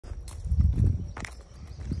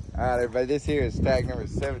right, everybody, this here is tag number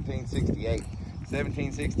 1768.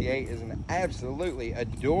 1768 is an absolutely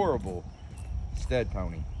adorable stud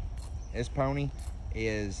pony. This pony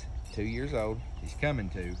is 2 years old. He's coming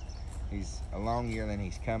to. He's a long year than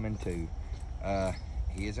he's coming to.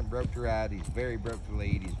 He isn't broke to ride. He's very broke to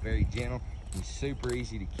lead. He's very gentle. He's super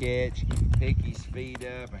easy to catch, pick his speed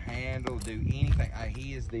up, handle, do anything.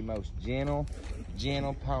 He is the most gentle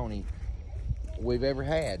pony we've ever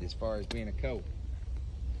had as far as being a colt.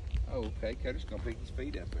 Oh, okay, Cutter's gonna pick his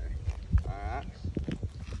feet up there. All right.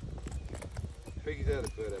 Pick his other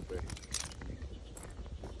foot up there.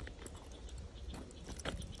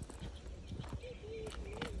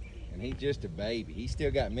 And he's just a baby. He's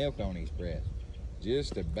still got milk on his breath.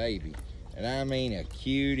 Just a baby. And I mean a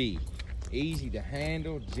cutie. Easy to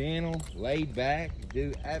handle, gentle, laid back,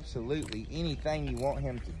 do absolutely anything you want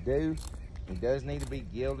him to do. He does need to be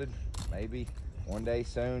gilded. Maybe one day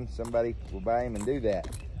soon somebody will buy him and do that.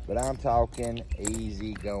 But I'm talking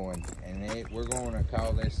easy going. And we're going to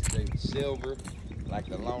call this dude Silver, like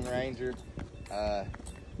the Lone Ranger. I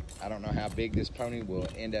don't know how big this pony will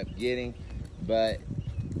end up getting, but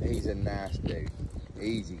he's a nice dude.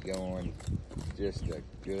 Easy going, just a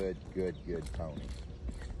good pony.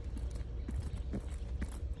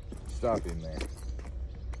 Stop him there.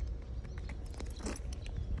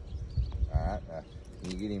 All right,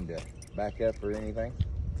 can you get him to back up or anything?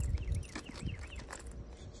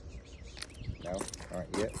 No? All right,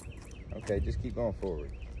 yep. Okay, just keep going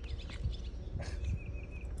forward.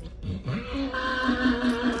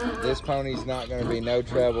 This pony's not gonna be no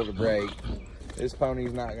trouble to break. This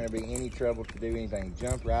pony's not gonna be any trouble to do anything.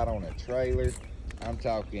 Jump right on a trailer. I'm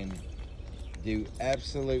talking, do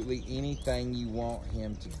absolutely anything you want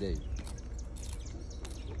him to do.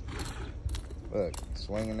 Look,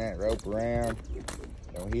 swinging that rope around.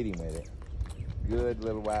 Don't hit him with it. Good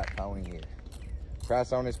little white pony here.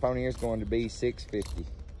 Price on this pony here is going to be $650.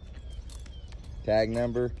 Tag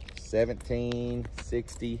number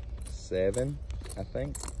 1767, I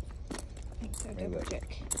think. So double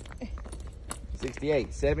check. 68,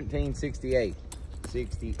 1768,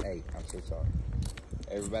 68. I'm so sorry.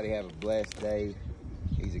 Everybody have a blessed day.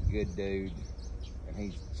 He's a good dude, and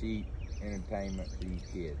he's cheap entertainment for you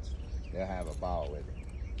kids. They'll have a ball with it.